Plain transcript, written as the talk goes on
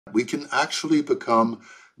We can actually become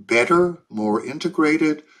better, more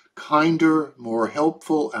integrated, kinder, more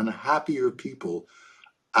helpful, and happier people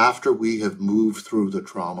after we have moved through the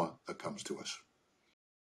trauma that comes to us.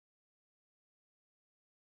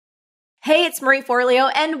 Hey, it's Marie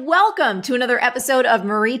Forleo, and welcome to another episode of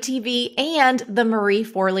MarieTV and the Marie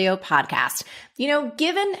Forleo podcast. You know,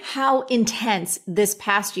 given how intense this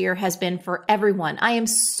past year has been for everyone, I am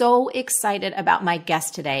so excited about my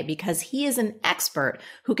guest today because he is an expert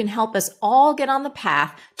who can help us all get on the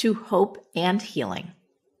path to hope and healing.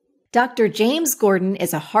 Dr. James Gordon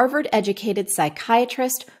is a Harvard-educated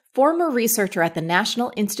psychiatrist, former researcher at the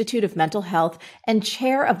National Institute of Mental Health, and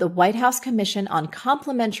chair of the White House Commission on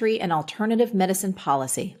Complementary and Alternative Medicine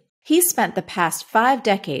Policy. He's spent the past 5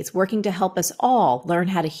 decades working to help us all learn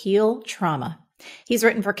how to heal trauma. He's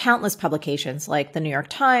written for countless publications like the New York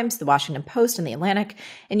Times, the Washington Post, and the Atlantic,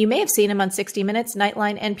 and you may have seen him on 60 Minutes,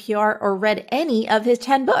 Nightline, NPR, or read any of his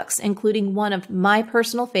 10 books, including one of my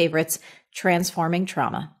personal favorites, Transforming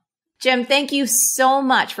Trauma. Jim, thank you so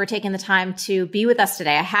much for taking the time to be with us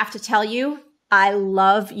today. I have to tell you, I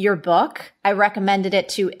love your book. I recommended it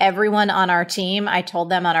to everyone on our team. I told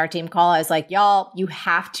them on our team call, I was like, y'all, you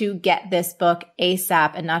have to get this book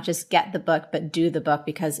ASAP, and not just get the book, but do the book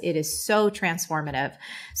because it is so transformative.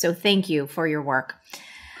 So thank you for your work.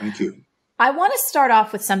 Thank you. I want to start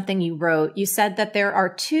off with something you wrote. You said that there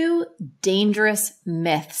are 2 dangerous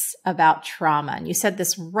myths about trauma, and you said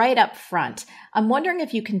this right up front. I'm wondering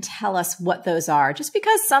if you can tell us what those are, just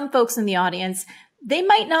because some folks in the audience, they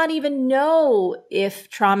might not even know if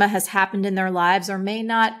trauma has happened in their lives or may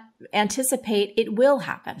not anticipate it will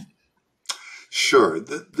happen. Sure.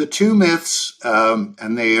 The 2 myths,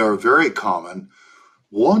 and they are very common.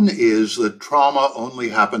 One is that trauma only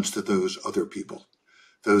happens to those other people.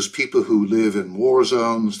 Those people who live in war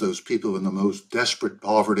zones, those people in the most desperate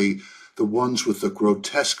poverty, the ones with the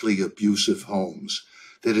grotesquely abusive homes,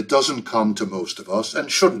 that it doesn't come to most of us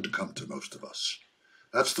and shouldn't come to most of us.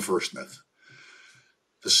 That's the first myth.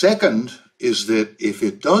 The second is that if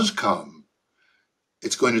it does come,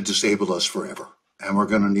 it's going to disable us forever. And we're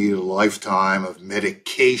going to need a lifetime of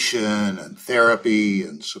medication and therapy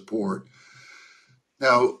and support.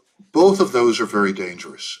 Now, both of those are very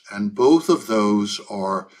dangerous, and both of those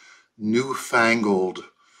are newfangled,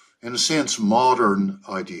 in a sense, modern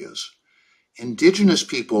ideas. Indigenous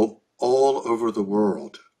people all over the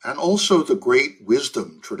world, and also the great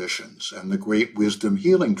wisdom traditions and the great wisdom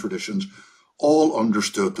healing traditions, all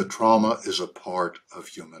understood that trauma is a part of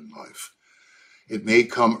human life. It may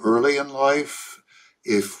come early in life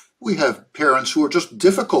if we have parents who are just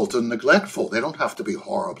difficult and neglectful. They don't have to be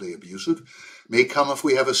horribly abusive. May come if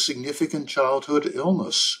we have a significant childhood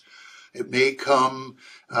illness. It may come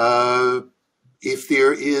if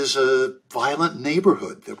there is a violent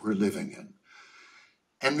neighborhood that we're living in.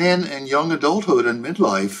 And then in young adulthood and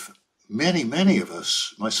midlife, many of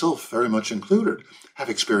us, myself very much included, have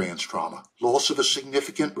experienced trauma. Loss of a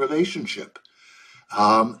significant relationship,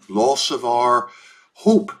 loss of our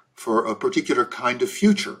hope for a particular kind of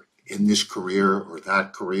future in this career or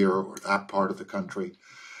that part of the country.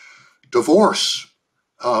 Divorce.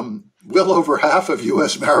 Well over half of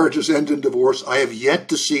U.S. marriages end in divorce. I have yet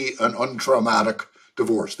to see an untraumatic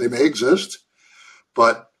divorce. They may exist,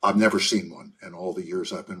 but I've never seen one in all the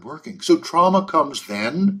years I've been working. So trauma comes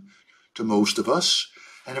then to most of us.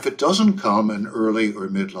 And if it doesn't come in early or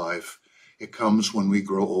midlife, it comes when we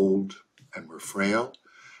grow old and we're frail.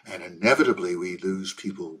 And inevitably we lose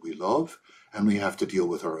people we love and we have to deal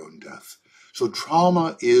with our own death. So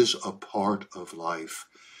trauma is a part of life.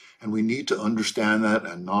 And we need to understand that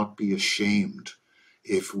and not be ashamed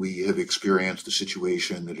if we have experienced a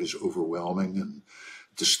situation that is overwhelming and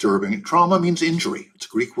disturbing. Trauma means injury. It's a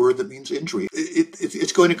Greek word that means injury.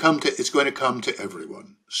 It's going to come to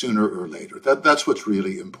everyone sooner or later. That's what's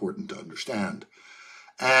really important to understand.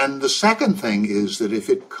 And the second thing is that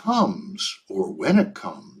if it comes, or when it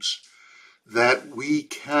comes, that we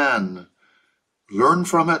can learn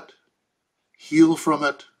from it, heal from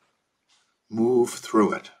it, move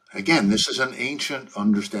through it. Again, this is an ancient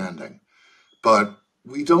understanding, but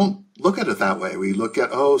we don't look at it that way. We look at,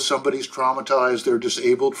 oh, somebody's traumatized, they're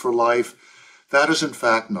disabled for life. That is in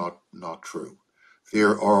fact not true.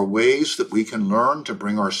 There are ways that we can learn to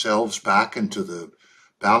bring ourselves back into the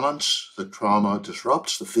balance that trauma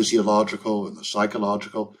disrupts, the physiological and the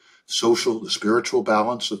psychological, social, the spiritual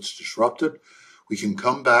balance that's disrupted. We can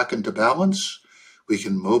come back into balance. We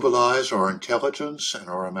can mobilize our intelligence and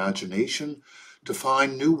our imagination to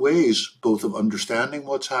find new ways both of understanding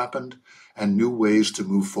what's happened and new ways to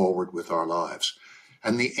move forward with our lives.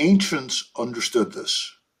 And the ancients understood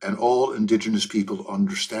this, and all indigenous people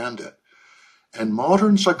understand it. And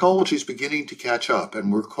modern psychology is beginning to catch up,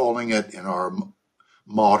 and we're calling it, in our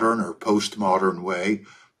modern or postmodern way,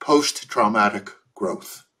 post-traumatic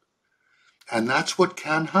growth. And that's what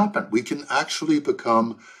can happen. We can actually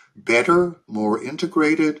become better, more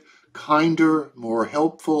integrated, kinder, more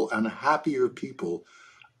helpful, and happier people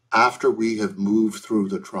after we have moved through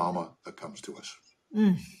the trauma that comes to us.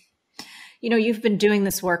 Mm. You know, you've been doing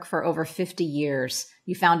this work for over 50 years.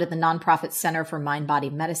 You founded the nonprofit Center for Mind-Body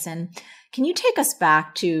Medicine. Can you take us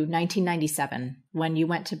back to 1997 when you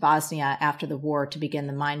went to Bosnia after the war to begin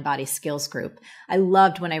the Mind-Body Skills Group? I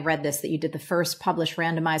loved when I read this, that you did the first published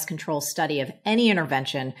randomized control study of any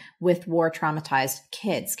intervention with war-traumatized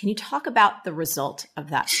kids. Can you talk about the result of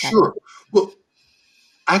that study? Sure. Well,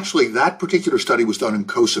 actually, that particular study was done in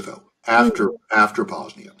Kosovo after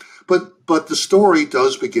Bosnia. But the story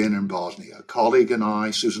does begin in Bosnia. A colleague and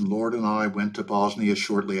I, Susan Lord and I, went to Bosnia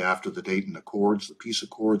shortly after the Dayton Accords. The peace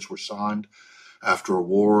accords were signed after a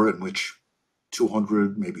war in which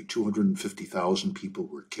 200, maybe 250,000 people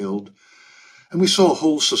were killed. And we saw a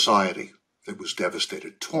whole society that was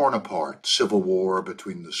devastated, torn apart, civil war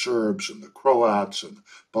between the Serbs and the Croats and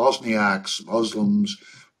Bosniaks, Muslims,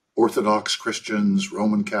 Orthodox Christians,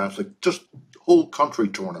 Roman Catholic, just the whole country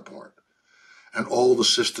torn apart. And all the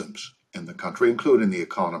systems in the country, including the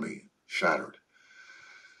economy, shattered.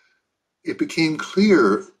 It became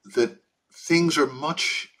clear that things are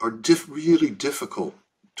really difficult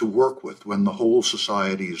to work with when the whole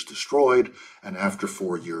society is destroyed and after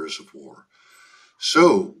 4 years of war.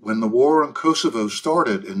 So when the war in Kosovo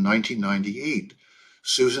started in 1998,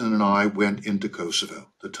 Susan and I went into Kosovo.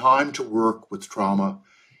 The time to work with trauma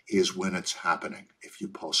is when it's happening, if you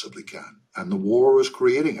possibly can. And the war was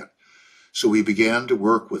creating it. So we began to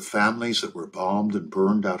work with families that were bombed and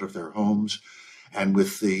burned out of their homes, and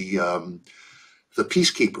with the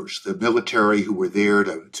peacekeepers, the military who were there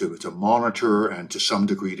to monitor and to some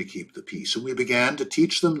degree to keep the peace. And we began to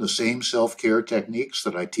teach them the same self-care techniques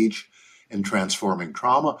that I teach in Transforming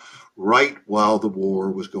Trauma, right while the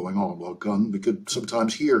war was going on. Well, we could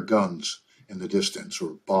sometimes hear guns in the distance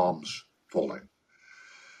or bombs falling.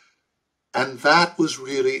 And that was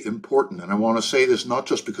really important. And I want to say this not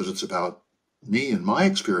just because it's about me and my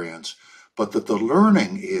experience, but that the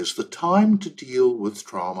learning is the time to deal with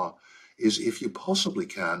trauma is, if you possibly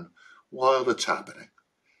can, while it's happening.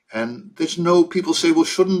 And people say, well,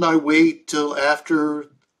 shouldn't I wait till after?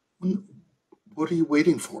 What are you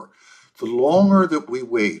waiting for? The longer that we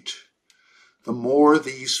wait, the more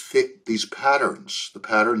these patterns, the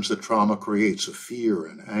patterns that trauma creates of fear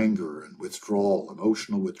and anger and withdrawal,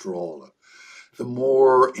 emotional withdrawal, the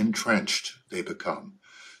more entrenched they become.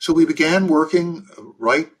 So we began working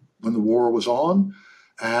right when the war was on,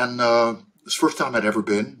 and it was the first time I'd ever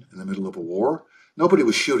been in the middle of a war. Nobody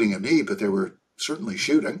was shooting at me, but they were certainly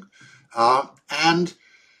shooting. And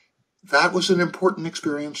that was an important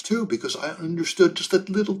experience too, because I understood just a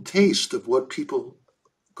little taste of what people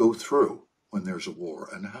go through when there's a war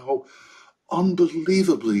and how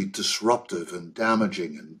unbelievably disruptive and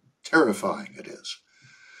damaging and terrifying it is.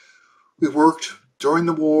 We worked during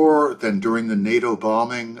the war, then during the NATO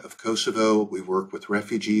bombing of Kosovo. We worked with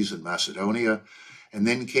refugees in Macedonia, and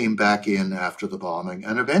then came back in after the bombing,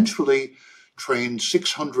 and eventually trained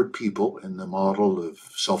 600 people in the model of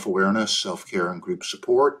self-awareness, self-care, and group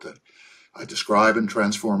support that I describe in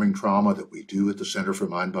Transforming Trauma, that we do at the Center for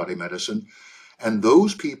Mind-Body Medicine. And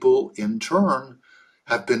those people, in turn,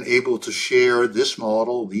 have been able to share this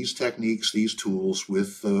model, these techniques, these tools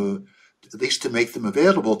with at least to make them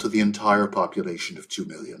available to the entire population of 2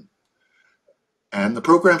 million. And the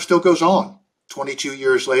program still goes on. 22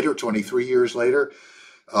 years later, 23 years later,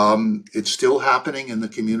 it's still happening in the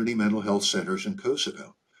community mental health centers in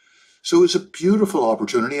Kosovo. So it's a beautiful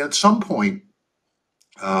opportunity. At some point,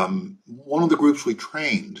 one of the groups we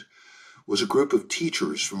trained was a group of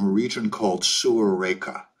teachers from a region called Suburbs,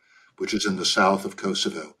 which is in the south of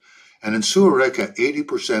Kosovo. And in Suburbs,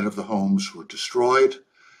 80% of the homes were destroyed,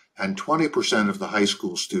 and 20% of the high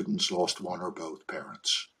school students lost one or both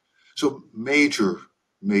parents. So major,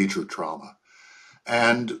 major trauma.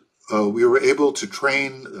 And we were able to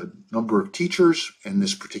train a number of teachers in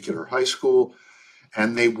this particular high school,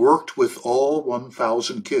 and they worked with all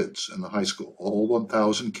 1,000 kids in the high school. All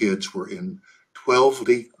 1,000 kids were in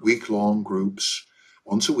 12-week-long groups,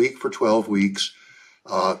 once a week for 12 weeks,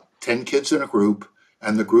 10 kids in a group,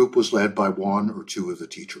 and the group was led by one or two of the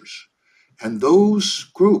teachers. And those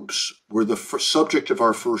groups were the subject of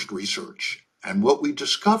our first research. And what we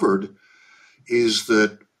discovered is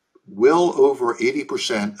that well over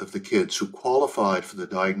 80% of the kids who qualified for the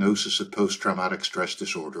diagnosis of post-traumatic stress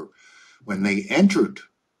disorder, when they entered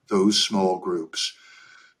those small groups,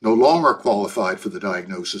 no longer qualified for the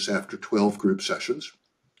diagnosis after 12 group sessions,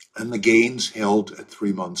 and the gains held at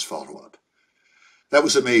 3 months follow-up. That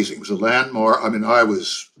was amazing. It was a landmark. I mean, I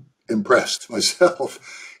was impressed myself.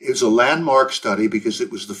 It was a landmark study because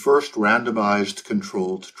it was the first randomized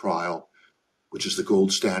controlled trial, which is the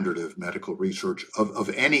gold standard of medical research of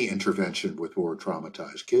any intervention with more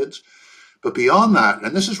traumatized kids. But beyond that,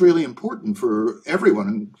 and this is really important for everyone,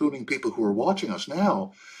 including people who are watching us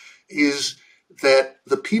now, is that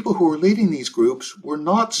the people who are leading these groups were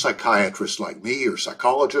not psychiatrists like me or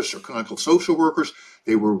psychologists or clinical social workers.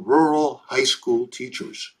 They were rural high school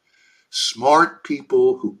teachers, smart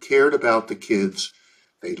people who cared about the kids.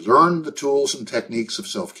 They learned the tools and techniques of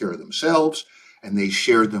self-care themselves, and they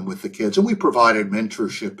shared them with the kids. And we provided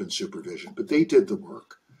mentorship and supervision, but they did the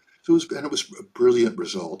work. So it was a brilliant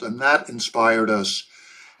result. And that inspired us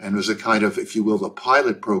and was a kind of, if you will, a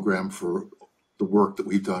pilot program for the work that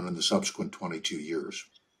we've done in the subsequent 22 years.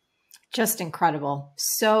 Just incredible.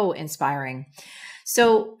 So inspiring.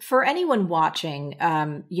 So for anyone watching,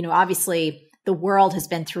 obviously the world has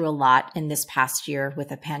been through a lot in this past year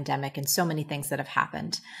with a pandemic and so many things that have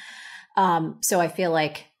happened. So I feel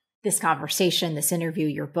like this conversation, this interview,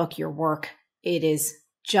 your book, your work, it is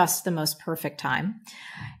just the most perfect time.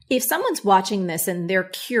 If someone's watching this and they're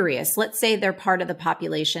curious, let's say they're part of the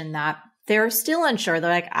population that they're still unsure.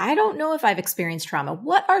 They're like, I don't know if I've experienced trauma.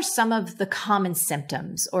 What are some of the common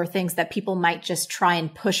symptoms or things that people might just try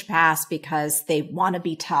and push past because they want to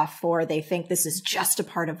be tough or they think this is just a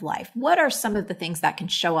part of life? What are some of the things that can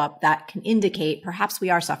show up that can indicate perhaps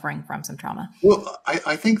we are suffering from some trauma? Well,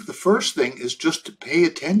 I think the first thing is just to pay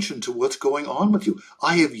attention to what's going on with you.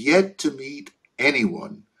 I have yet to meet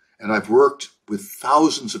anyone, and I've worked with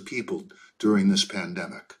thousands of people during this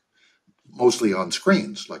pandemic, mostly on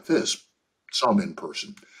screens like this, some in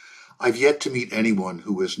person. I've yet to meet anyone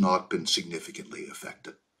who has not been significantly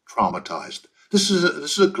affected, traumatized. This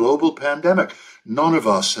is a global pandemic. None of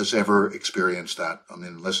us has ever experienced that. I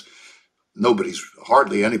mean,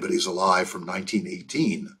 hardly anybody's alive from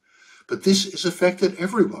 1918. But this has affected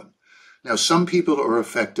everyone. Now, some people are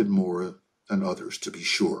affected more than others, to be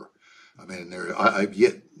sure. I mean,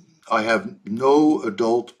 I have no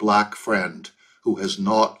adult Black friend who has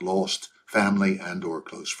not lost family and or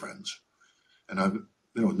close friends. And I've,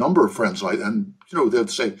 a number of friends they'll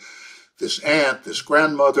say, this aunt, this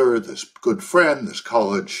grandmother, this good friend, this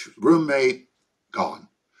college roommate, gone.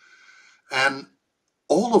 And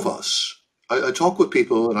all of us, I talk with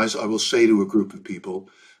people and I will say to a group of people,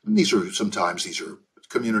 and these are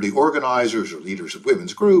community organizers or leaders of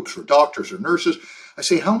women's groups or doctors or nurses. I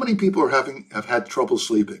say, how many people have had trouble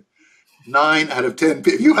sleeping? 9 out of 10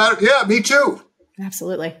 people. You had it? Yeah, me too.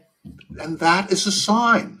 Absolutely. And that is a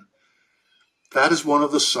sign. That is one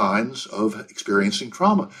of the signs of experiencing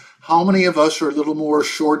trauma. How many of us are a little more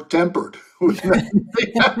short-tempered? Yeah,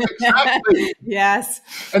 exactly. Yes.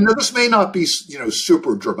 And this may not be,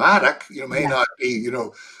 super dramatic. May not be,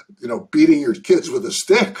 beating your kids with a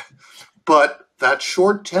stick, but that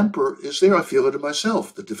short temper is there. I feel it in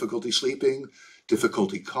myself. The difficulty sleeping,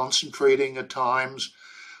 difficulty concentrating at times,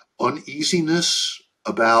 uneasiness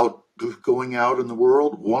about going out in the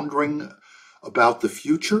world, wondering about the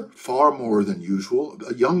future far more than usual.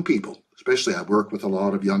 Young people, especially, I work with a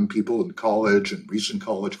lot of young people in college and recent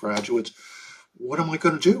college graduates. What am I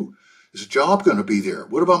going to do? Is a job going to be there?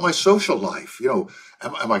 What about my social life?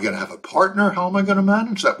 Am I going to have a partner? How am I going to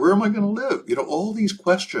manage that? Where am I going to live? All these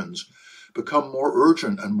questions become more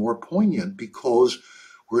urgent and more poignant because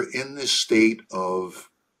we're in this state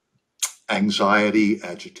of anxiety,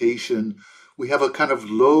 agitation. We have a kind of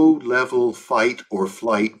low-level fight or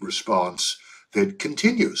flight response that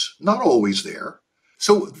continues, not always there.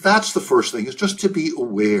 So that's the first thing, is just to be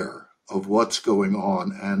aware of what's going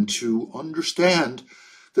on and to understand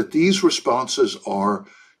that these responses are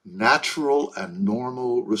natural and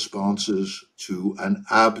normal responses to an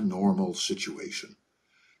abnormal situation.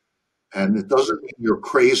 And it doesn't mean you're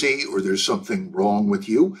crazy or there's something wrong with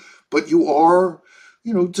you, but you are,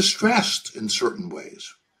 distressed in certain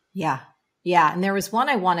ways. Yeah. Yeah. And there was one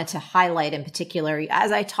I wanted to highlight in particular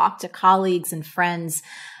as I talk to colleagues and friends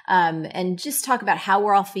and just talk about how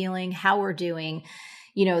we're all feeling, how we're doing.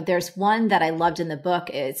 There's one that I loved in the book.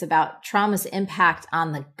 It's about trauma's impact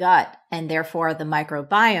on the gut and therefore the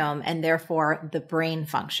microbiome and therefore the brain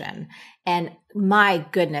function. And my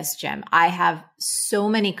goodness, Jim, I have so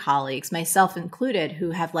many colleagues, myself included, who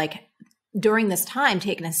have during this time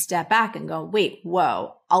taken a step back and go, wait,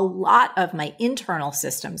 whoa, a lot of my internal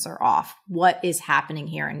systems are off. What is happening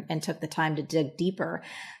here? And took the time to dig deeper.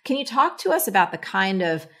 Can you talk to us about the kind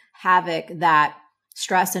of havoc that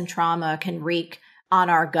stress and trauma can wreak on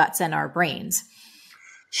our guts and our brains?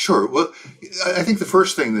 Sure. Well, I think the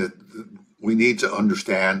first thing that we need to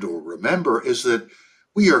understand or remember is that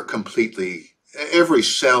we are every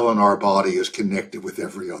cell in our body is connected with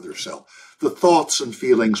every other cell. The thoughts and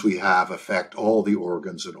feelings we have affect all the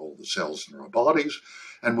organs and all the cells in our bodies.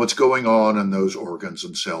 And what's going on in those organs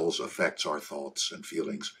and cells affects our thoughts and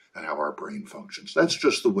feelings and how our brain functions. That's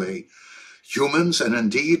just the way humans and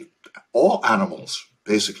indeed all animals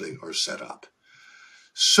basically are set up.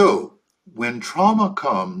 So when trauma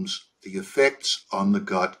comes, the effects on the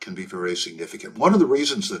gut can be very significant. One of the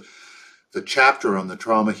reasons that the chapter on the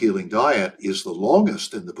trauma healing diet is the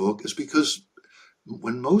longest in the book is because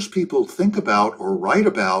when most people think about or write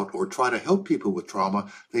about or try to help people with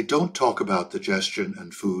trauma, they don't talk about digestion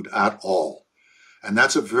and food at all. And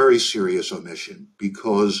that's a very serious omission,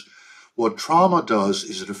 because what trauma does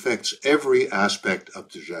is it affects every aspect of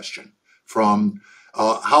digestion, from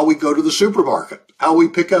how we go to the supermarket, how we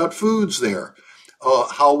pick out foods there,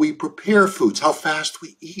 how we prepare foods, how fast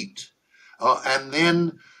we eat. And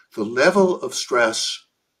then the level of stress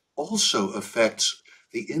also affects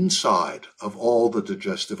the inside of all the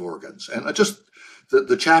digestive organs. And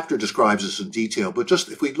the chapter describes this in detail, but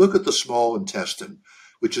just if we look at the small intestine,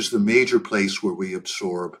 which is the major place where we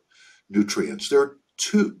absorb nutrients, there are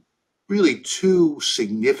two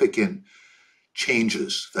significant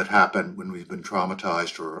changes that happen when we've been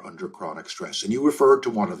traumatized or under chronic stress. And you referred to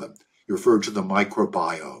one of them. You referred to the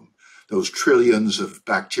microbiome, those trillions of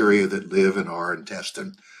bacteria that live in our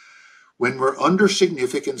intestine. When we're under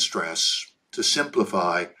significant stress, to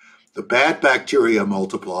simplify, the bad bacteria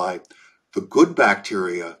multiply, the good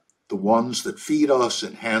bacteria, the ones that feed us,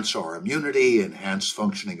 enhance our immunity, enhance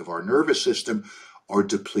functioning of our nervous system, are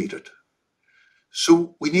depleted.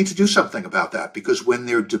 So we need to do something about that, because when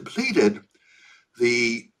they're depleted,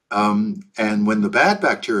 and when the bad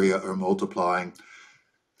bacteria are multiplying,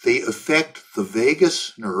 they affect the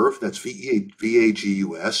vagus nerve, that's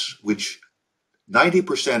VAGUS, which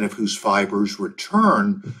 90% of whose fibers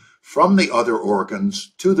return from the other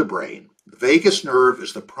organs to the brain. The vagus nerve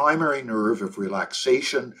is the primary nerve of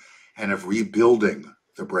relaxation and of rebuilding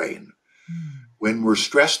the brain. When we're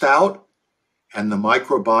stressed out and the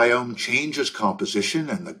microbiome changes composition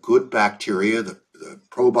and the good bacteria, the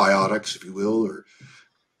probiotics, if you will,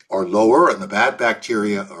 are lower and the bad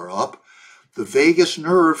bacteria are up, the vagus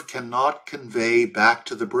nerve cannot convey back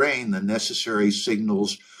to the brain the necessary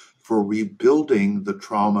signals for rebuilding the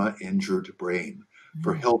trauma-injured brain,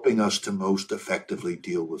 for helping us to most effectively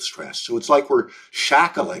deal with stress. So it's like we're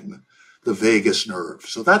shackling the vagus nerve.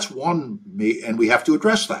 So that's one, and we have to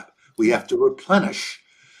address that. We have to replenish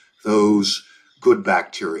those good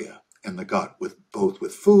bacteria in the gut with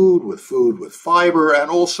food, with fiber,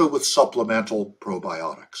 and also with supplemental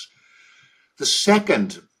probiotics. The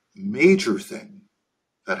second major thing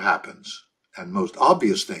that happens, and most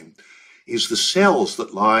obvious thing, is the cells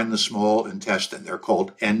that line the small intestine. They're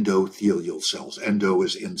called endothelial cells. Endo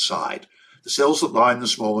is inside. The cells that line the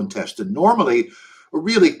small intestine normally are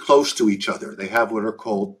really close to each other. They have what are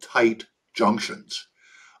called tight junctions.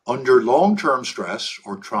 Under long-term stress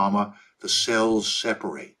or trauma, the cells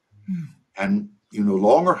separate. And you no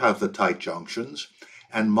longer have the tight junctions,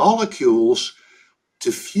 and molecules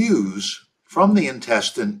diffuse from the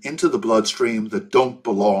intestine into the bloodstream that don't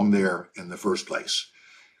belong there in the first place.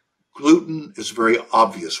 Gluten is a very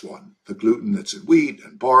obvious one. The gluten that's in wheat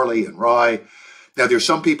and barley and rye. Now, there's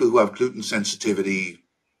some people who have gluten sensitivity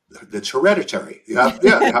that's hereditary. You have to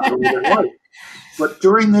read it right. But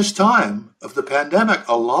during this time of the pandemic,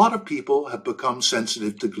 a lot of people have become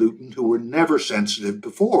sensitive to gluten who were never sensitive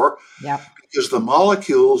before, because the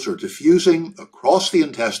molecules are diffusing across the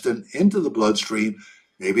intestine into the bloodstream.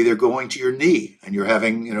 Maybe they're going to your knee and you're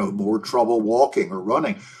having, more trouble walking or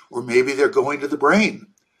running, or maybe they're going to the brain,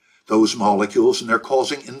 those molecules, and they're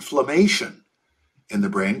causing inflammation in the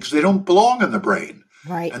brain because they don't belong in the brain.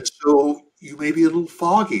 Right. And so you may be a little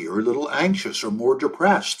foggy or a little anxious or more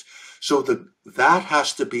depressed. So that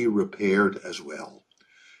has to be repaired as well.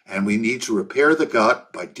 And we need to repair the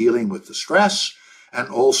gut by dealing with the stress and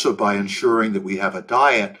also by ensuring that we have a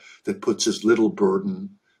diet that puts as little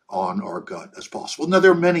burden on our gut as possible. Now,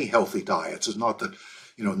 there are many healthy diets. It's not that,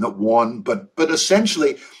 not one, but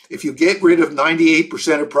essentially, if you get rid of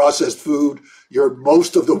 98% of processed food, you're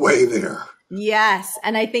most of the way there. Yes.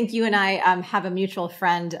 And I think you and I have a mutual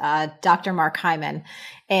friend, Dr. Mark Hyman,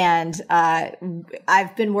 and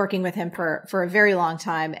I've been working with him for a very long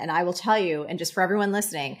time. And I will tell you, and just for everyone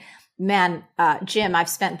listening, Man, Jim, I've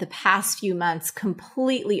spent the past few months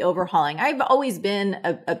completely overhauling. I've always been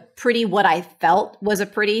a pretty, what I felt was a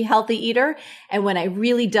pretty healthy eater. And when I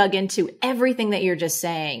really dug into everything that you're just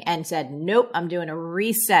saying and said, nope, I'm doing a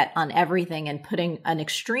reset on everything and putting an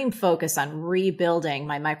extreme focus on rebuilding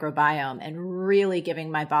my microbiome and really giving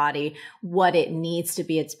my body what it needs to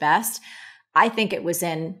be its best, I think it was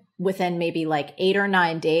within maybe like 8 or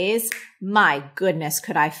 9 days, my goodness,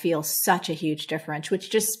 could I feel such a huge difference,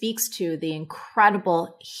 which just speaks to the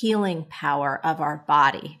incredible healing power of our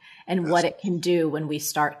body and what it can do when we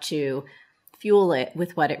start to fuel it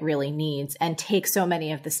with what it really needs and take so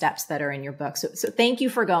many of the steps that are in your book. So thank you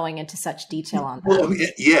for going into such detail on that. Well,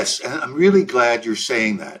 yes, and I'm really glad you're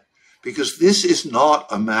saying that, because this is not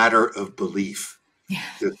a matter of belief. Yeah.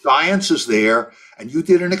 The science is there, and you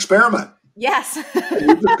did an experiment. Yes. And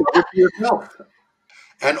you discovered for yourself.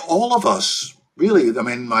 And all of us, really, I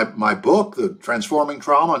mean, my book, The Transforming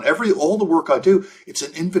Trauma, and all the work I do, it's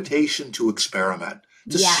an invitation to experiment,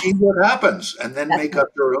 to see what happens, and then make up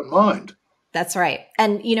your own mind. That's right.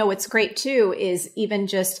 And you know, what's great too is even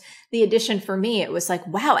just the addition for me, it was like,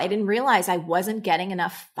 wow, I didn't realize I wasn't getting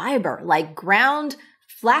enough fiber, like ground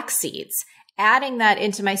flax seeds. Adding that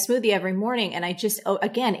into my smoothie every morning. And I just,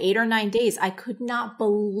 again, 8 or 9 days, I could not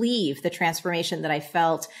believe the transformation that I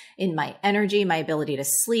felt in my energy, my ability to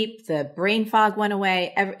sleep, the brain fog went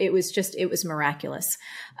away. It was miraculous.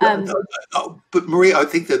 But Marie, I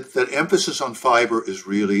think that emphasis on fiber is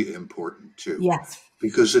really important too. Yes.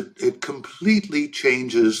 Because it completely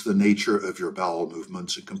changes the nature of your bowel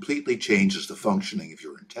movements. It completely changes the functioning of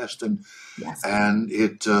your intestine. Yes. And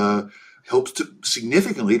it helps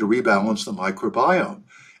significantly to rebalance the microbiome.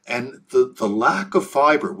 And the lack of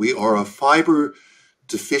fiber, we are a fiber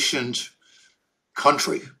deficient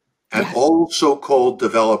country, and all so-called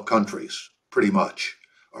developed countries pretty much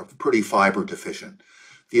are pretty fiber deficient.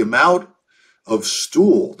 The amount of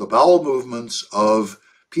stool, the bowel movements of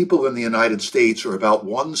people in the United States are about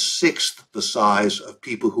 1/6 the size of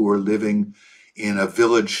people who are living in a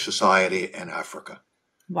village society in Africa.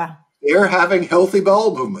 Wow. They're having healthy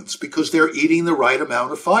bowel movements because they're eating the right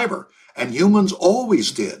amount of fiber. And humans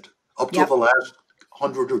always did up till the last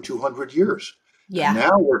 100 or 200 years. Yeah. And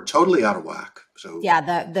now we're totally out of whack. So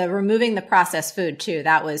yeah, the removing the processed food too,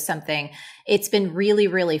 that was something, it's been really,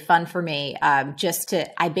 really fun for me. I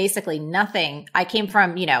came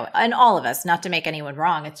from, and all of us, not to make anyone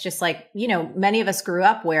wrong. It's just like, many of us grew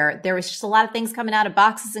up where there was just a lot of things coming out of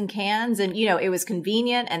boxes and cans and, it was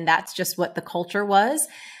convenient and that's just what the culture was.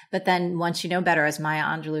 But then once you know better, as Maya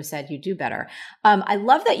Angelou said, you do better. I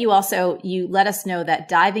love that you let us know that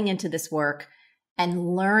diving into this work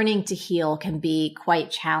and learning to heal can be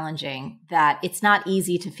quite challenging, that it's not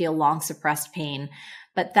easy to feel long suppressed pain,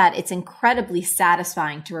 but that it's incredibly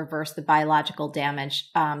satisfying to reverse the biological damage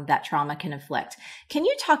that trauma can inflict. Can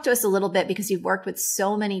you talk to us a little bit, because you've worked with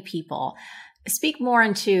so many people, speak more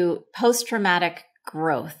into post-traumatic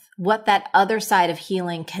growth, what that other side of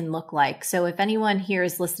healing can look like? So if anyone here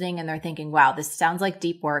is listening and they're thinking, wow, this sounds like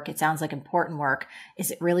deep work, it sounds like important work,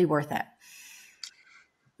 is it really worth it?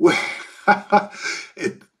 Well,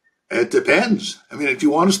 it depends. I mean, if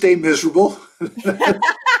you want to stay miserable,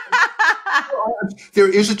 there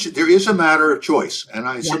is a matter of choice. And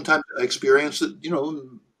I sometimes experience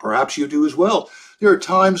that, perhaps you do as well. There are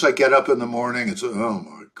times I get up in the morning and say, oh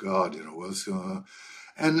my God, what's going on?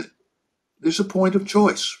 And there's a point of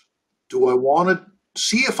choice. Do I want to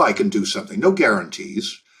see if I can do something? No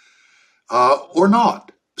guarantees, or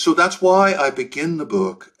not. So that's why I begin the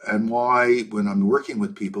book, and why when I'm working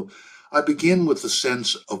with people, I begin with the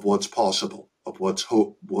sense of what's possible, of what's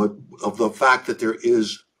hope, of the fact that there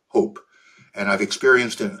is hope. And I've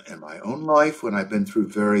experienced it in my own life when I've been through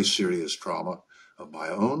very serious trauma of my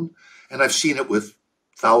own. And I've seen it with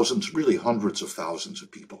thousands, really hundreds of thousands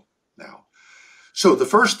of people now. So the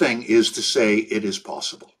first thing is to say it is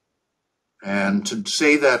possible. And to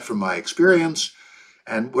say that from my experience.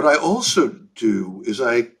 And what I also do is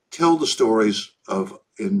I tell the stories of,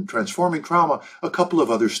 in Transforming Trauma, a couple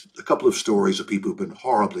of stories of people who've been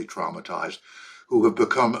horribly traumatized, who have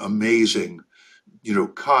become amazing,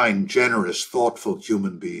 kind, generous, thoughtful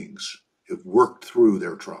human beings who've worked through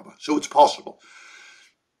their trauma. So it's possible.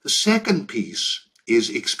 The second piece is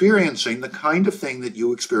experiencing the kind of thing that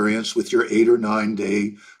you experience with your 8 or 9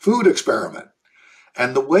 day food experiment.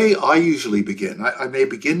 And the way I usually begin, I may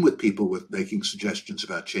begin with people with making suggestions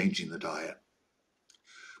about changing the diet.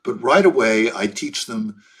 But right away, I teach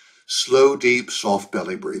them slow, deep, soft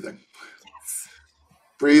belly breathing. Yes.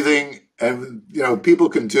 Breathing, and people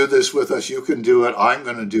can do this with us. You can do it. I'm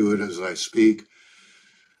going to do it as I speak.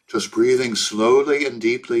 Just breathing slowly and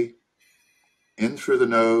deeply In through the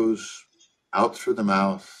nose, out through the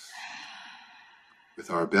mouth, with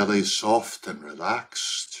our bellies soft and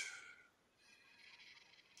relaxed,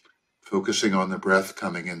 focusing on the breath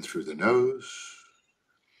coming in through the nose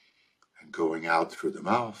and going out through the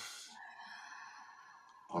mouth,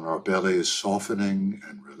 on our bellies softening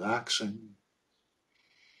and relaxing,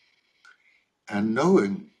 and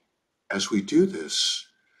knowing as we do this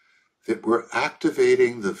that we're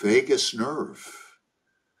activating the vagus nerve,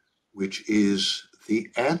 which is the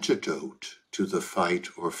antidote to the fight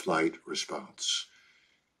or flight response.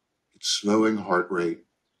 It's slowing heart rate,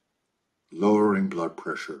 lowering blood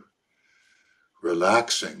pressure,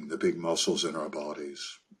 relaxing the big muscles in our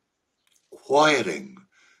bodies, quieting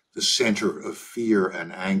the center of fear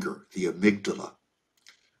and anger, the amygdala,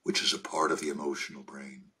 which is a part of the emotional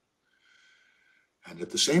brain. And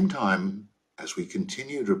at the same time, as we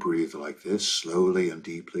continue to breathe like this, slowly and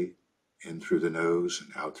deeply, in through the nose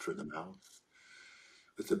and out through the mouth,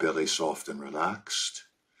 with the belly soft and relaxed,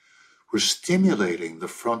 we're stimulating the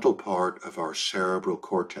frontal part of our cerebral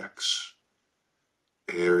cortex,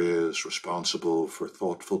 areas responsible for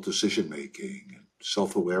thoughtful decision-making and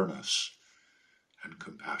self-awareness and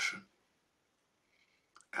compassion.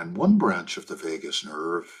 And one branch of the vagus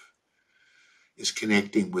nerve is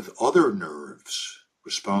connecting with other nerves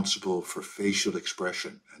responsible for facial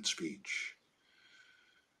expression and speech.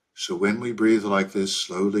 So when we breathe like this,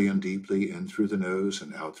 slowly and deeply in through the nose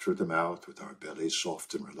and out through the mouth with our bellies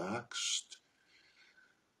soft and relaxed,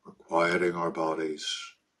 we're quieting our bodies,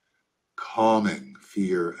 calming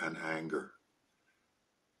fear and anger,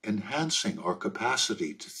 enhancing our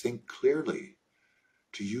capacity to think clearly,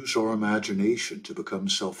 to use our imagination to become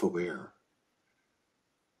self-aware,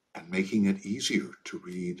 and making it easier to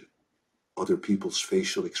read other people's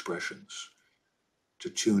facial expressions, to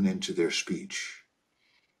tune into their speech,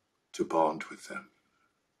 to bond with them.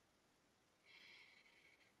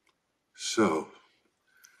 So,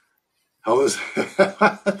 how was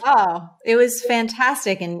Oh, it was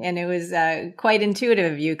fantastic. And it was quite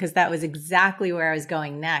intuitive of you, because that was exactly where I was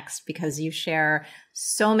going next, because you share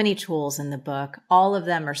so many tools in the book. All of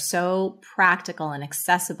them are so practical and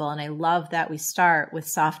accessible. And I love that we start with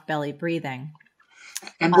soft belly breathing.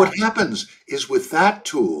 And what happens is with that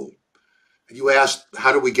tool, you asked,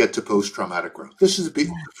 how do we get to post-traumatic growth? This is the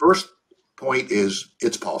first point is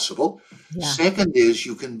it's possible. Yeah. Second is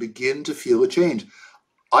you can begin to feel a change.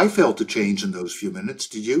 I felt a change in those few minutes.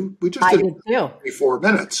 Did you? We just did 3-4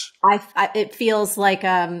 minutes. It feels like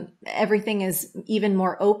everything is even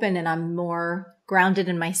more open and I'm more grounded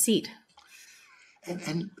in my seat.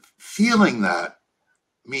 And feeling that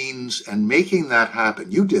means, and making that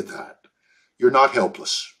happen, you did that. You're not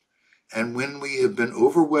helpless. And when we have been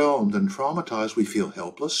overwhelmed and traumatized, we feel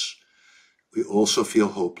helpless. We also feel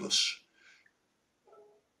hopeless.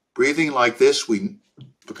 Breathing like this, we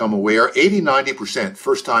become aware. 80-90%,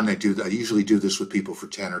 first time they do that, I usually do this with people for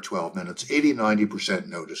 10 or 12 minutes, 80-90%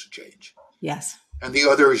 notice a change. Yes. And the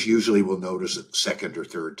others usually will notice it the second or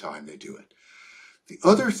third time they do it. The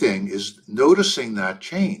other thing is noticing that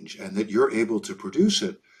change and that you're able to produce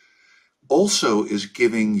it also is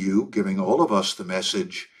giving all of us the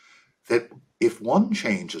message that if one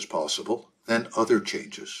change is possible, then other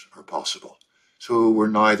changes are possible. So we're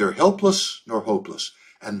neither helpless nor hopeless.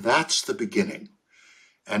 And that's the beginning.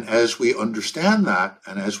 And as we understand that,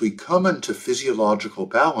 and as we come into physiological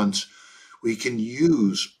balance, we can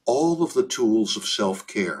use all of the tools of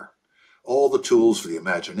self-care, all the tools for the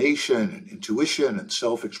imagination and intuition and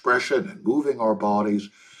self-expression and moving our bodies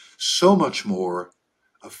so much more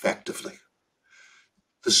effectively.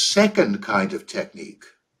 The second kind of technique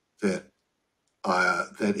that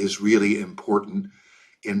is really important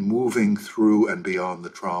in moving through and beyond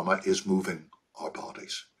the trauma is moving our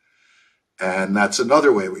bodies. And that's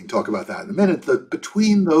another way, we can talk about that in a minute, that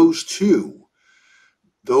between those two,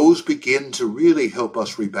 those begin to really help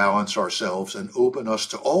us rebalance ourselves and open us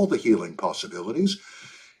to all the healing possibilities,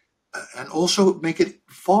 and also make it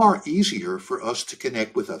far easier for us to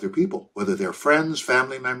connect with other people, whether they're friends,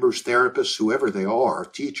 family members, therapists, whoever they are,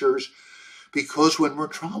 teachers, because when we're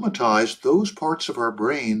traumatized, those parts of our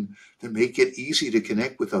brain that make it easy to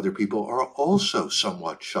connect with other people are also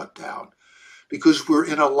somewhat shut down, because we're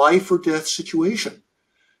in a life or death situation.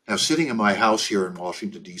 Now, sitting in my house here in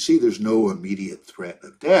Washington, D.C., there's no immediate threat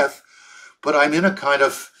of death, but I'm in a kind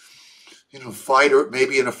of, fight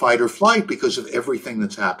or flight because of everything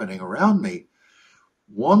that's happening around me.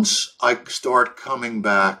 Once I start coming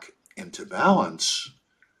back into balance,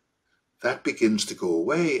 that begins to go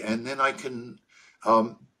away. And then I can,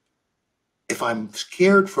 if I'm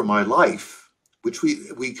scared for my life, which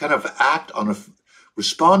we kind of act on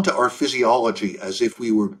respond to our physiology as if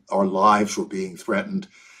our lives were being threatened,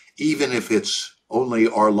 even if it's only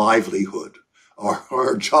our livelihood, or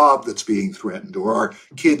our job that's being threatened, or our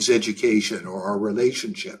kids' education, or our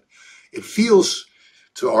relationship. It feels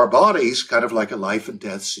to our bodies kind of like a life and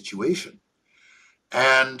death situation.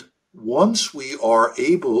 And once we are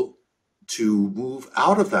able to move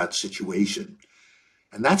out of that situation,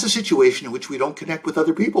 and that's a situation in which we don't connect with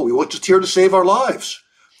other people, we weren't just here to save our lives.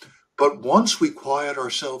 But once we quiet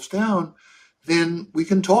ourselves down, then we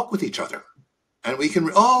can talk with each other. And we can,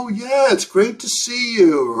 oh yeah, it's great to see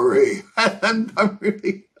you, Marie.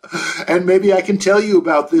 And maybe I can tell you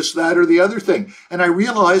about this, that, or the other thing. And I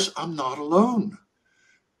realize I'm not alone.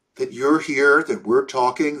 That you're here, that we're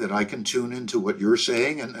talking, that I can tune into what you're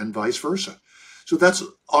saying, and vice versa. So that's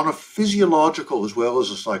on a physiological as well as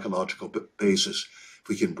a psychological basis. If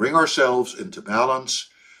we can bring ourselves into balance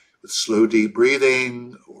with slow, deep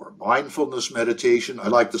breathing or mindfulness meditation. I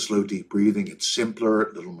like the slow, deep breathing. It's simpler,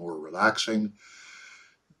 a little more relaxing.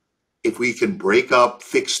 If we can break up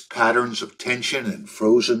fixed patterns of tension and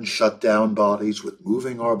frozen, shut down bodies with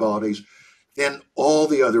moving our bodies, then all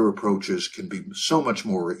the other approaches can be so much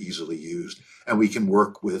more easily used, and we can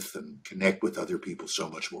work with and connect with other people so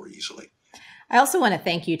much more easily. I also want to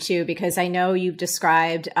thank you too, because I know you've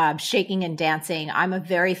described shaking and dancing. I'm a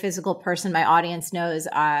very physical person. My audience knows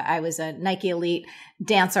I was a Nike Elite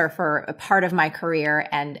dancer for a part of my career,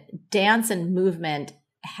 and dance and movement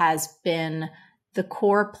has been the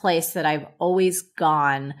core place that I've always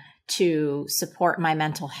gone to support my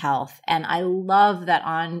mental health. And I love that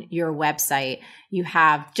on your website, you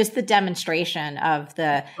have just the demonstration of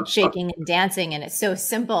the shaking and dancing. And it's so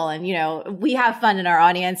simple. And, you know, we have fun in our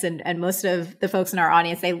audience, and most of the folks in our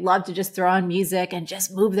audience, they love to just throw on music and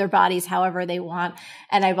just move their bodies however they want.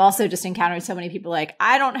 And I've also just encountered so many people like,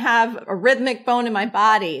 I don't have a rhythmic bone in my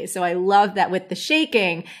body. So I love that with the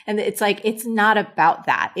shaking. And it's like, it's not about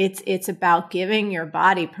that. It's about giving your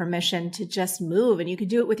body permission to just move. And you can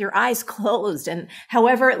do it with your eyes closed and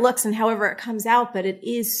however it looks and however it comes out. But it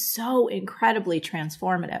is so incredibly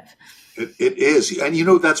transformative. It is. And you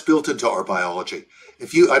know, that's built into our biology.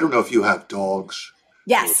 I don't know if you have dogs.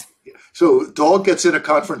 Yes. So dog gets in a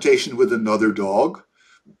confrontation with another dog,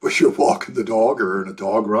 where you're walking the dog or in a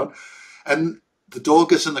dog run, and the dog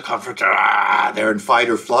gets in the confrontation, they're in fight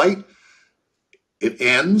or flight. It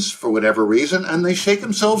ends for whatever reason, and they shake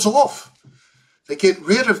themselves off. They get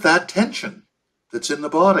rid of that tension that's in the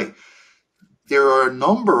body. There are a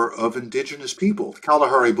number of indigenous people, the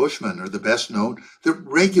Kalahari Bushmen are the best known, that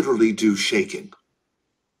regularly do shaking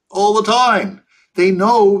all the time. They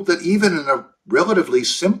know that even in a relatively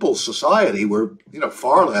simple society where,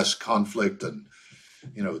 far less conflict and,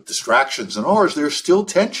 distractions than ours, there's still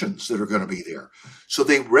tensions that are going to be there. So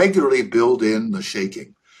they regularly build in the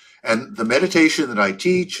shaking. And the meditation that I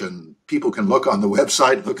teach, and people can look on the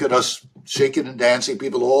website, look at us shaking and dancing,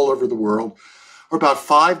 people all over the world, or about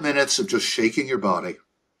 5 minutes of just shaking your body,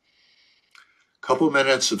 a couple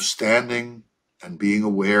minutes of standing and being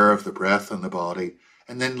aware of the breath and the body,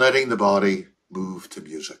 and then letting the body move to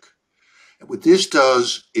music. And what this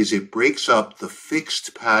does is it breaks up the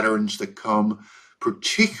fixed patterns that come,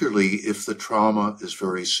 particularly if the trauma is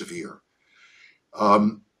very severe.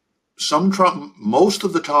 Most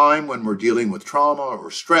of the time when we're dealing with trauma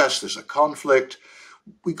or stress, there's a conflict,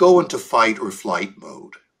 we go into fight or flight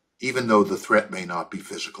mode, even though the threat may not be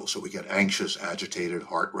physical. So we get anxious, agitated,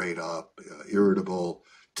 heart rate up, irritable,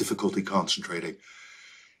 difficulty concentrating.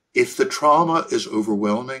 If the trauma is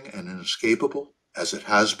overwhelming and inescapable, as it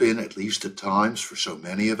has been at least at times for so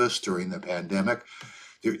many of us during the pandemic,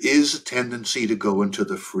 there is a tendency to go into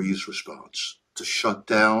the freeze response, to shut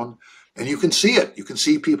down. And you can see it. You can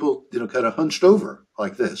see people, kind of hunched over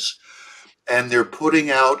like this. And they're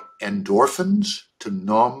putting out endorphins to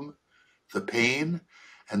numb the pain.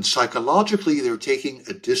 And psychologically, they're taking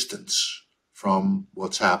a distance from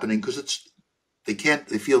what's happening because they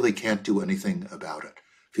feel they can't do anything about it.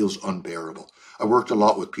 It feels unbearable. I worked a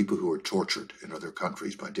lot with people who were tortured in other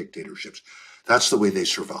countries by dictatorships. That's the way they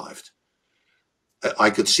survived.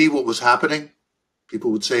 I could see what was happening,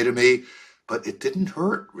 people would say to me, but it didn't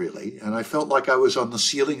hurt really. And I felt like I was on the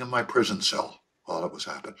ceiling of my prison cell while it was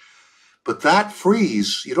happening. But that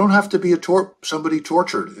freeze, you don't have to be somebody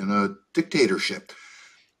tortured in a dictatorship.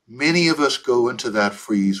 Many of us go into that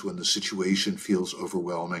freeze when the situation feels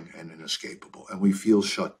overwhelming and inescapable, and we feel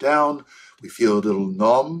shut down. We feel a little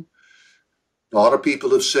numb. A lot of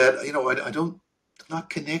people have said, I'm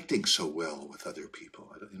not connecting so well with other people.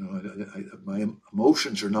 My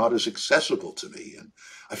emotions are not as accessible to me, and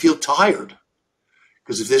I feel tired.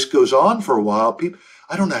 Because if this goes on for a while,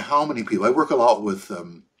 I don't know how many people. I work a lot with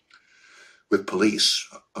with police,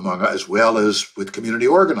 as well as with community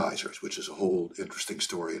organizers, which is a whole interesting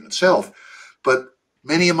story in itself. But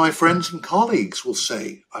many of my friends and colleagues will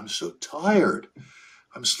say, I'm so tired.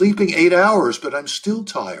 I'm sleeping 8 hours, but I'm still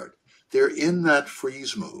tired. They're in that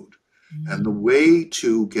freeze mode. And the way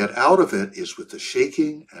to get out of it is with the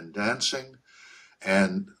shaking and dancing.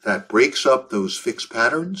 And that breaks up those fixed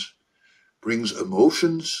patterns, brings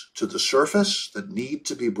emotions to the surface that need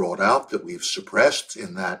to be brought out, that we've suppressed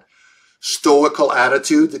in that stoical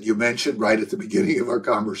attitude that you mentioned right at the beginning of our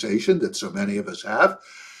conversation that so many of us have.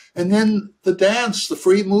 And then the dance, the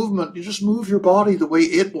free movement, you just move your body the way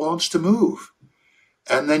it wants to move.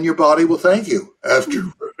 And then your body will thank you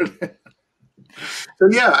afterward. So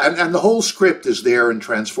yeah, and the whole script is there in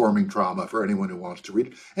Transforming Trauma for anyone who wants to read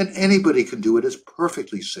it. And anybody can do it. It's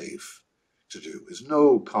perfectly safe to do. There's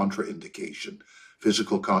no contraindication,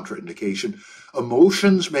 physical contraindication.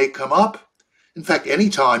 Emotions may come up. In fact,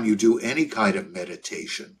 anytime you do any kind of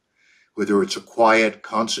meditation, whether it's a quiet,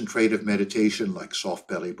 concentrative meditation like soft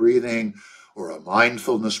belly breathing, or a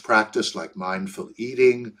mindfulness practice like mindful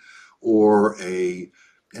eating, or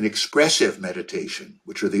an expressive meditation,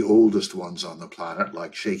 which are the oldest ones on the planet,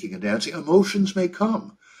 like shaking and dancing, emotions may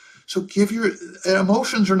come. So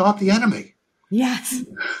emotions are not the enemy. Yes.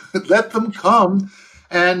 Let them come.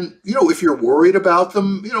 And, if you're worried about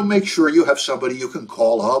them, make sure you have somebody you can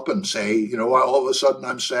call up and say, all of a sudden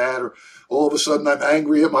I'm sad, or all of a sudden I'm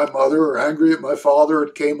angry at my mother or angry at my father.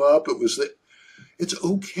 It came up. It's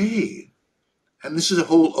okay. And this is a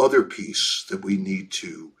whole other piece that we need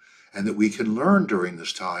to, and that we can learn during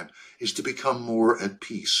this time, is to become more at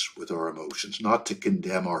peace with our emotions, not to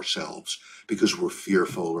condemn ourselves because we're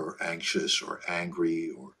fearful or anxious or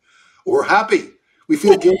angry or happy. We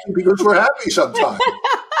feel guilty because we're happy sometimes.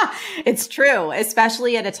 It's true,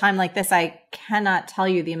 especially at a time like this. I cannot tell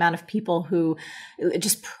you the amount of people who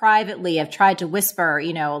just privately have tried to whisper,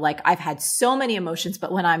 like, I've had so many emotions,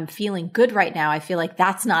 but when I'm feeling good right now, I feel like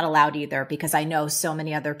that's not allowed either, because I know so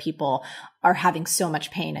many other people are having so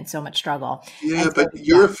much pain and so much struggle. Yeah, but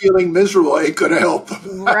you're feeling miserable ain't going to help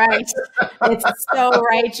them. Right. It's so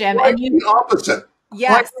right, Jim. Quite the opposite.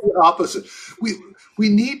 Yes. Quite the opposite. We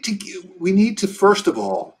need to first of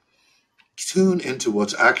all tune into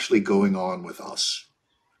what's actually going on with us.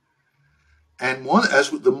 And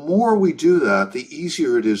the more we do that, the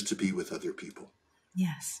easier it is to be with other people.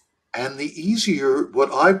 Yes. And the easier,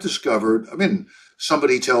 what I've discovered,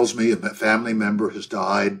 somebody tells me a family member has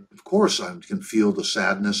died. Of course, I can feel the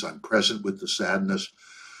sadness. I'm present with the sadness.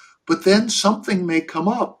 But then something may come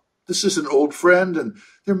up. This is an old friend, and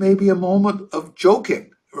there may be a moment of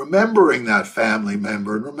joking, remembering that family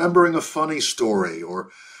member and remembering a funny story, or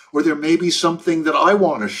there may be something that I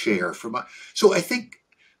want to share. So I think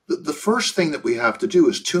the first thing that we have to do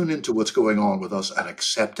is tune into what's going on with us and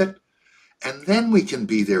accept it. And then we can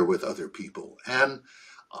be there with other people. And,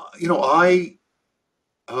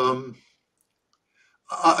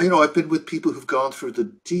 I've been with people who've gone through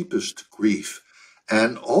the deepest grief.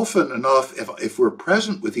 And often enough, if we're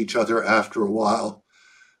present with each other after a while,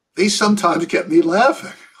 they sometimes get me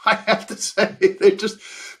laughing. I have to say,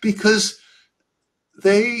 because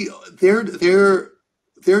they're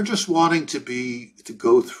just wanting to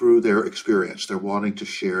go through their experience. They're wanting to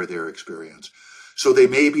share their experience. So they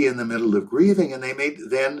may be in the middle of grieving, and they may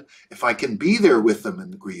then, if I can be there with them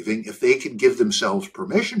in the grieving, if they can give themselves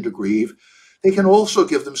permission to grieve, they can also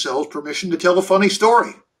give themselves permission to tell a funny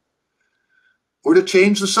story, or to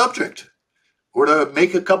change the subject, or to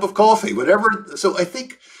make a cup of coffee, whatever. So I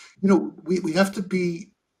think, we have to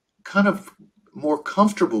be kind of more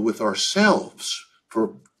comfortable with ourselves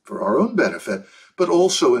for our own benefit, but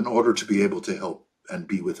also in order to be able to help and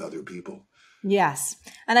be with other people. Yes.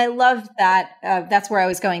 And I love that. That's where I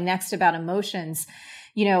was going next about emotions,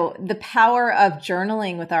 the power of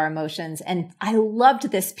journaling with our emotions. And I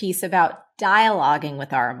loved this piece about dialoguing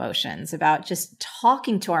with our emotions, about just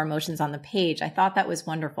talking to our emotions on the page. I thought that was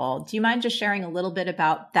wonderful. Do you mind just sharing a little bit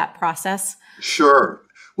about that process? Sure.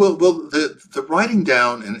 Well, the writing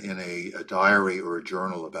down in a diary or a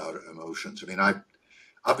journal about emotions.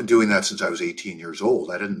 I've been doing that since I was 18 years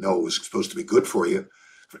old. I didn't know it was supposed to be good for you.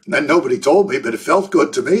 And nobody told me, but it felt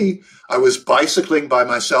good to me. I was bicycling by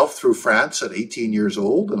myself through France at 18 years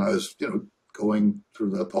old, and I was, going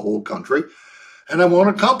through the whole country. And I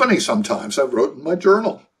wanted company sometimes. I wrote in my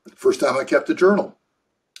journal. The first time I kept a journal.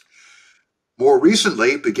 More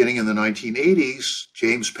recently, beginning in the 1980s,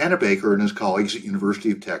 James Pennebaker and his colleagues at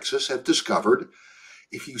University of Texas have discovered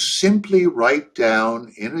if you simply write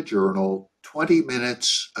down in a journal 20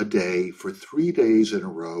 minutes a day for 3 days in a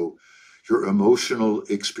row, your emotional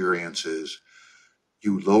experiences,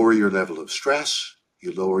 you lower your level of stress,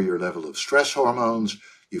 you lower your level of stress hormones,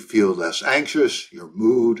 you feel less anxious, your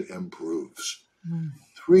mood improves.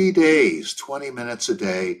 3 days, 20 minutes a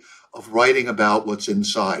day of writing about what's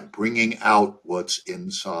inside, bringing out what's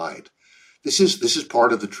inside. This is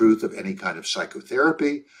part of the truth of any kind of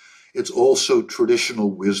psychotherapy. It's also traditional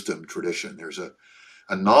wisdom tradition. There's a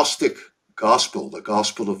Gnostic gospel, the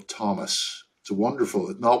Gospel of Thomas. It's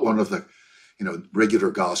not one of the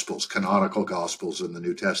regular gospels, canonical gospels in the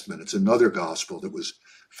New Testament. It's another gospel that was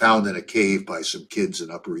found in a cave by some kids in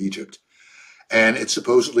Upper Egypt. And it's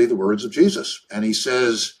supposedly the words of Jesus. And he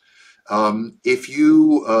says, if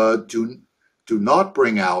you do not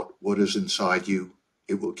bring out what is inside you,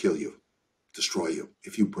 it will kill you, destroy you.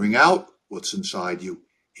 If you bring out what's inside you,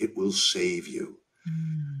 it will save you.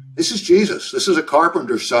 This is Jesus. This is a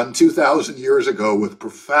carpenter's son 2,000 years ago with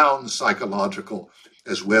profound psychological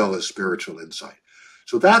as well as spiritual insight.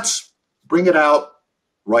 So that's bring it out,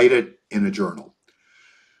 write it in a journal.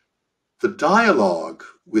 The dialogue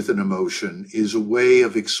with an emotion is a way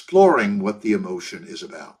of exploring what the emotion is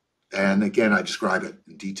about. And again, I describe it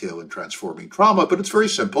in detail in Transforming Trauma, but it's very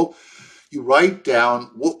simple. You write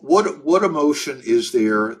down what emotion is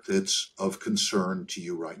there that's of concern to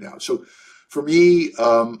you right now. So for me,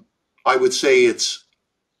 I would say it's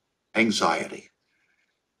anxiety.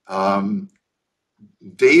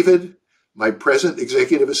 David, my present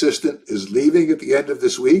executive assistant, is leaving at the end of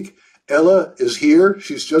this week. Ella is here.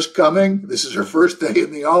 She's just coming. This is her first day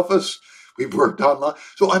in the office. We've worked online.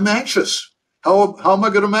 So I'm anxious. How am I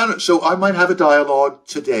going to manage? So I might have a dialogue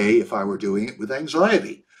today, if I were doing it, with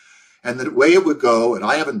anxiety. And the way it would go, and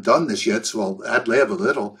I haven't done this yet, so I'll ad-lib a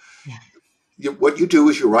little. Yeah. What you do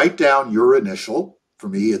is you write down your initial. For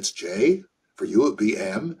me, it's J. For you, it'd be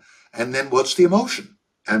M. And then what's the emotion?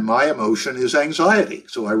 And my emotion is anxiety.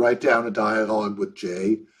 So I write down a dialogue with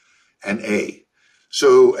J and A.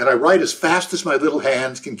 So, and I write as fast as my little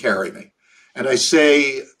hands can carry me. And I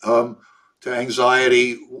say to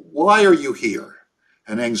anxiety, why are you here?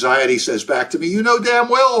 And anxiety says back to me, you know damn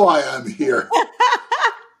well why I'm here.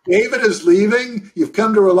 David is leaving. You've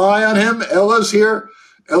come to rely on him. Ella's here.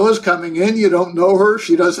 Ella's coming in. You don't know her.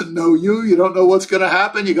 She doesn't know you. You don't know what's going to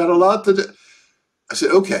happen. You got a lot to do. I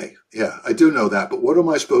said, okay, yeah, I do know that, but what am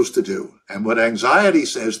I supposed to do? And what anxiety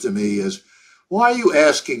says to me is, why are you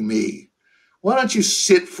asking me? Why don't you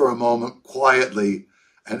sit for a moment quietly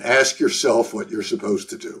and ask yourself what you're supposed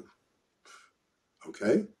to do?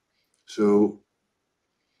 Okay, so,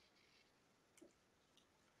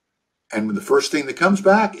 and the first thing that comes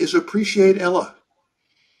back is appreciate Ella.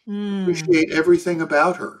 Appreciate everything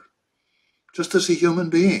about her, just as a human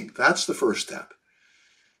being. That's the first step.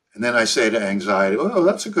 And then I say to anxiety, oh,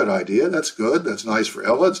 that's a good idea. That's good. That's nice for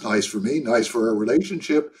Ella. It's nice for me, nice for our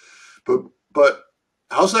relationship. But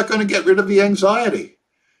how's that going to get rid of the anxiety?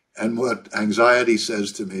 And what anxiety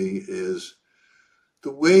says to me is,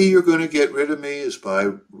 the way you're going to get rid of me is by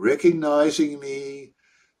recognizing me,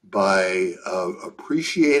 by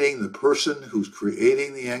appreciating the person who's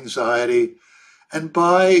creating the anxiety, and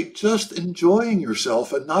by just enjoying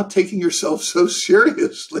yourself and not taking yourself so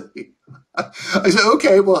seriously. I said,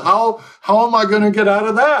 okay, well, how am I going to get out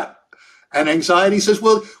of that? And anxiety says,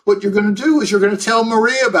 well, what you're going to do is you're going to tell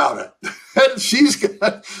Marie about it. And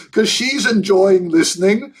because she's enjoying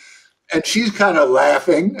listening and she's kind of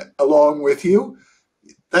laughing along with you,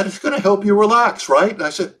 that is going to help you relax, right? And I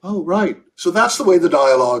said, oh, right. So that's the way the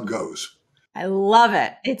dialogue goes. I love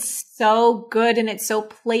it. It's so good and it's so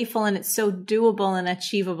playful and it's so doable and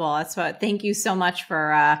achievable. That's what, thank you so much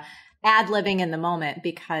for ad-libbing in the moment,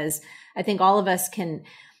 because I think all of us can,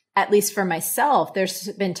 at least for myself, there's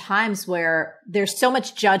been times where there's so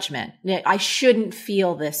much judgment. I shouldn't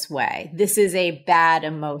feel this way. This is a bad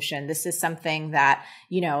emotion. This is something that,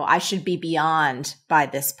 I should be beyond by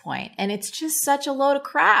this point. And it's just such a load of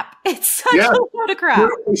crap. It's such a load of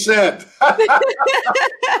crap. 100%.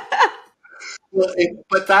 Well,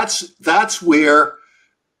 but that's where,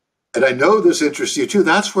 and I know this interests you too,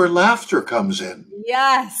 that's where laughter comes in.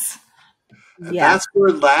 Yes. And that's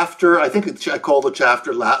where laughter, I think I call the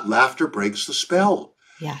chapter, laughter breaks the spell.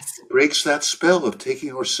 Yes. It breaks that spell of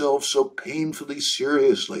taking ourselves so painfully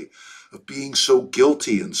seriously, of being so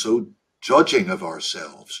guilty and so judging of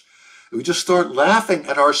ourselves. We just start laughing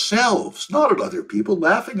at ourselves, not at other people,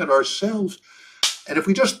 laughing at ourselves. And if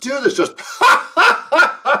we just do this, just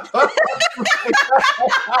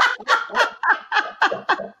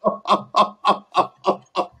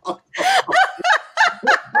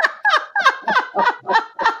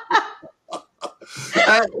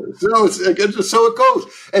so it goes,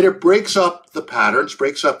 and it breaks up the patterns,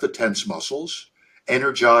 breaks up the tense muscles,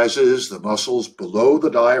 energizes the muscles below the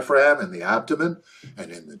diaphragm in the abdomen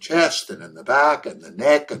and in the chest and in the back and the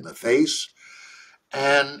neck and the face.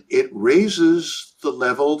 And it raises the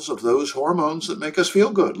levels of those hormones that make us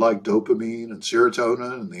feel good, like dopamine and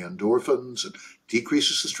serotonin and the endorphins, and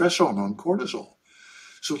decreases the stress hormone, cortisol.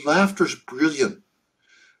 So laughter is brilliant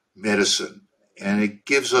medicine. And it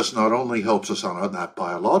gives us, not only helps us on that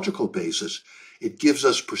biological basis, it gives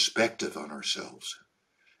us perspective on ourselves.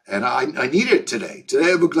 And I need it today.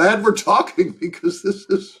 Today, I'm glad we're talking, because this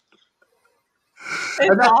is...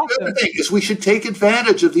 And that's awesome. The other thing is, we should take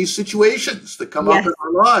advantage of these situations that come up in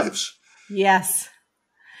our lives. Yes.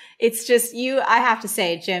 It's just I have to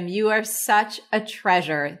say, Jim, you are such a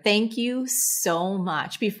treasure. Thank you so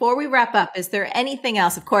much. Before we wrap up, is there anything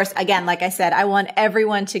else? Of course, again, like I said, I want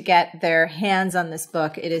everyone to get their hands on this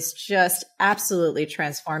book. It is just absolutely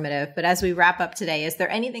transformative. But as we wrap up today, is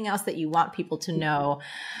there anything else that you want people to know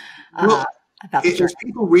about the journey? If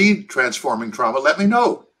people read Transforming Trauma, let me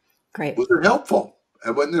know. Great. Was it helpful?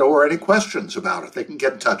 And or any questions about it, they can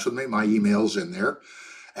get in touch with me. My email's in there.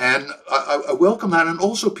 And I welcome that. And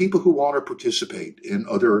also people who want to participate in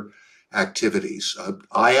other activities.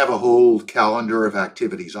 I have a whole calendar of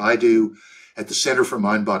activities I do at the Center for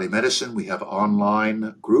Mind Body Medicine. We have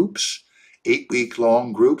online groups,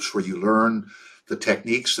 8-week-long groups, where you learn the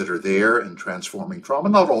techniques that are there in transforming trauma.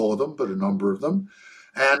 Not all of them, but a number of them.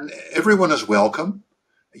 And everyone is welcome.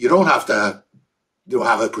 You don't have to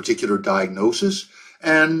have a particular diagnosis.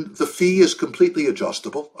 And the fee is completely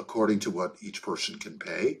adjustable according to what each person can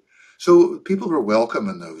pay. So people are welcome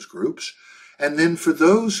in those groups. And then for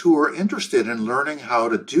those who are interested in learning how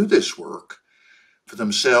to do this work for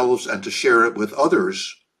themselves and to share it with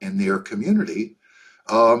others in their community,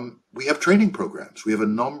 we have training programs. We have a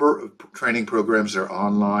number of training programs that are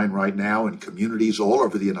online right now in communities all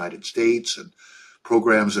over the United States, and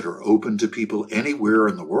programs that are open to people anywhere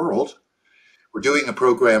in the world. We're doing a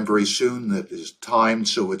program very soon that is timed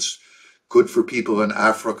so it's good for people in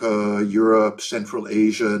Africa, Europe, Central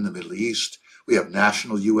Asia, and the Middle East. We have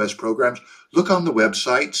national U.S. programs. Look on the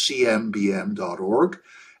website, cmbm.org.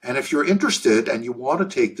 And if you're interested and you want to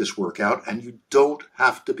take this work out, and you don't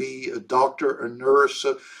have to be a doctor, a nurse,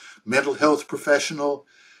 a mental health professional,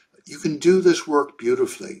 you can do this work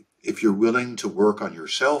beautifully if you're willing to work on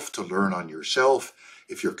yourself, to learn on yourself,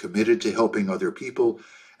 if you're committed to helping other people,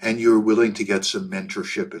 and you're willing to get some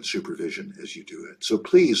mentorship and supervision as you do it. So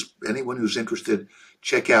please, anyone who's interested,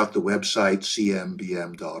 check out the website,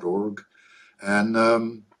 cmbm.org.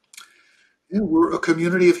 And we're a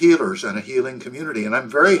community of healers and a healing community. And I'm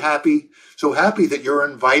very happy, so happy that you're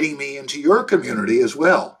inviting me into your community as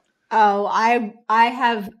well. Oh, I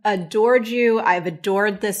have adored you. I've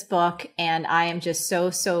adored this book. And I am just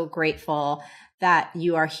so grateful that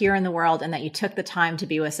you are here in the world and that you took the time to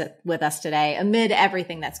be with us today amid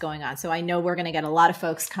everything that's going on. So I know we're going to get a lot of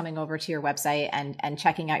folks coming over to your website and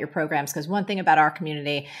checking out your programs, because one thing about our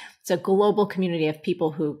community, it's a global community of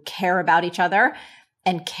people who care about each other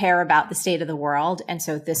and care about the state of the world. And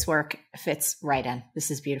so this work fits right in. This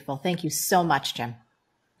is beautiful. Thank you so much, Jim.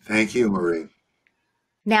 Thank you, Marie.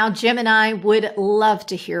 Now, Jim and I would love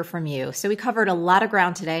to hear from you. So we covered a lot of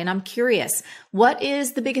ground today, and I'm curious, what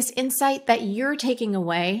is the biggest insight that you're taking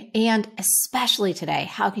away? And especially today,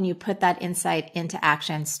 how can you put that insight into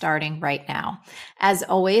action starting right now? As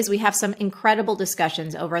always, we have some incredible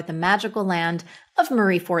discussions over at the magical land of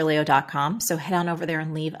MarieForleo.com. So head on over there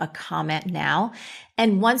and leave a comment now.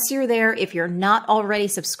 And once you're there, if you're not already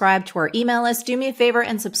subscribed to our email list, do me a favor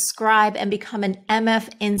and subscribe and become an MF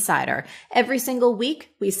Insider. Every single week,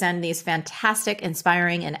 we send these fantastic,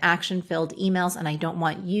 inspiring, and action-filled emails, and I don't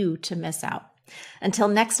want you to miss out. Until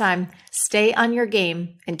next time, stay on your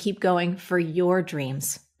game and keep going for your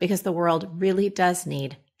dreams, because the world really does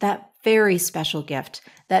need that very special gift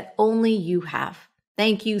that only you have.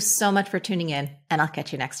 Thank you so much for tuning in, and I'll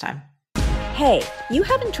catch you next time. Hey, you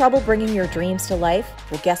having trouble bringing your dreams to life?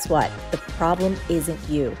 Well, guess what? The problem isn't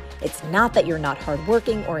you. It's not that you're not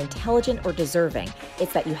hardworking or intelligent or deserving.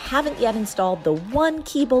 It's that you haven't yet installed the one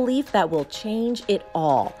key belief that will change it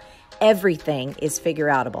all. Everything is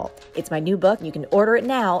figureoutable. It's my new book. You can order it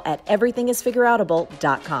now at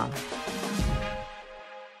everythingisfigureoutable.com.